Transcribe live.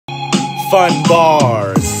fun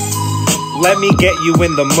bars. Let me get you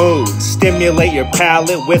in the mood. Stimulate your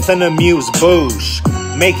palate with an amused boosh.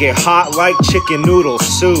 Make it hot like chicken noodle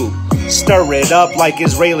soup. Stir it up like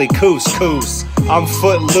Israeli couscous. I'm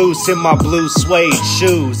footloose in my blue suede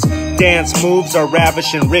shoes. Dance moves are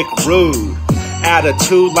ravishing Rick Rude.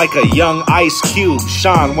 Attitude like a young Ice Cube.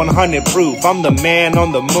 Sean 100 proof, I'm the man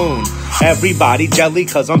on the moon. Everybody jelly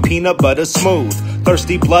cause I'm peanut butter smooth.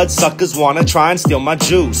 Thirsty blood suckers wanna try and steal my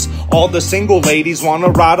juice. All the single ladies wanna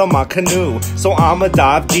ride on my canoe. So I'ma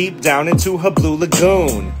dive deep down into her blue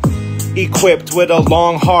lagoon. Equipped with a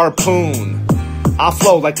long harpoon. I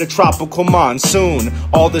flow like a tropical monsoon.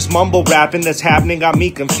 All this mumble rapping that's happening got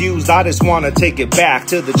me confused. I just wanna take it back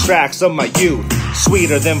to the tracks of my youth.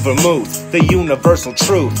 Sweeter than vermouth, the universal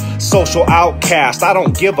truth. Social outcast, I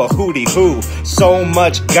don't give a hootie hoo. So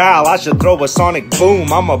much guile, I should throw a sonic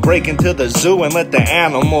boom. I'ma break into the zoo and let the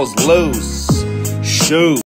animals loose. Shoot.